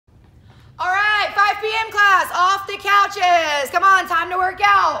p.m. class, off the couches. Come on, time to work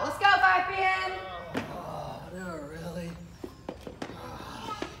out. Let's go, 5 p.m. Oh, no, really?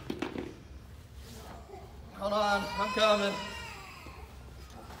 Hold on, I'm coming.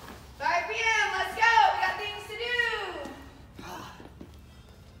 5 p.m., let's go. We got things to do.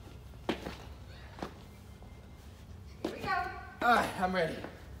 Here we go. All right, I'm ready.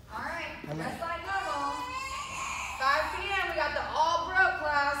 All right, just like normal. 5 p.m., we got the all bro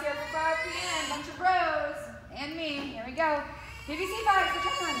class here for 5 p.m. Bunch of bros and me. Here we go. PVC 5, good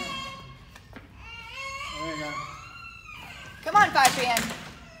job. There you go. Come on, 5 p.m.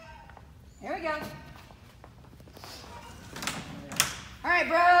 Here we go. All right,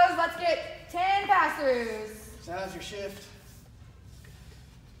 bros, let's get 10 pass-throughs. So how's your shift?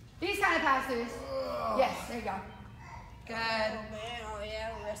 These kind of pass-throughs. Yes, there you go. Good. Oh man, oh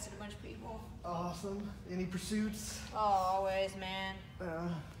yeah, we arrested a bunch of people. Awesome. Any pursuits? Oh, always, man.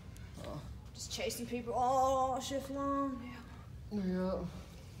 Just chasing people all shift long. Yeah. All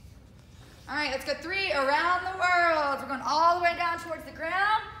right, let's go 3 around the world. We're going all the way down towards the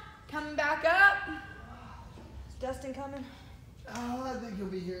ground. Coming back up. Is Dustin coming? Oh, I think he'll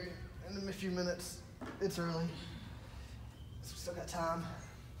be here in a few minutes. It's early. So we still got time.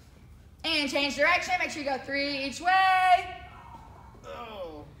 And change direction. Make sure you go 3 each way.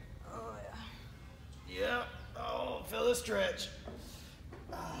 Oh. Oh yeah. Yeah. Oh, feel the stretch.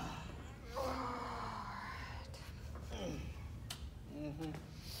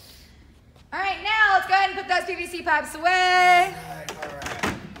 All right, now let's go ahead and put those PVC pipes away. All right.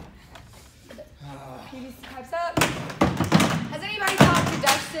 PVC pipes up. Has anybody talked to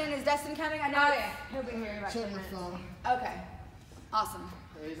Dustin? Is Dustin coming? I know. Oh yeah, he'll be here in about 10 Check my minutes. phone. Okay. Awesome.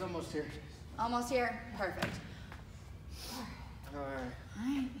 Yeah, he's almost here. Almost here? Perfect. All right. All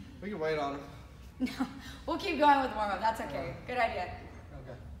right. We can wait on him. No, we'll keep going with the warm-up. That's okay. Good idea.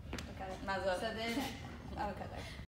 Okay. Okay, might as well. So then, Okay, there.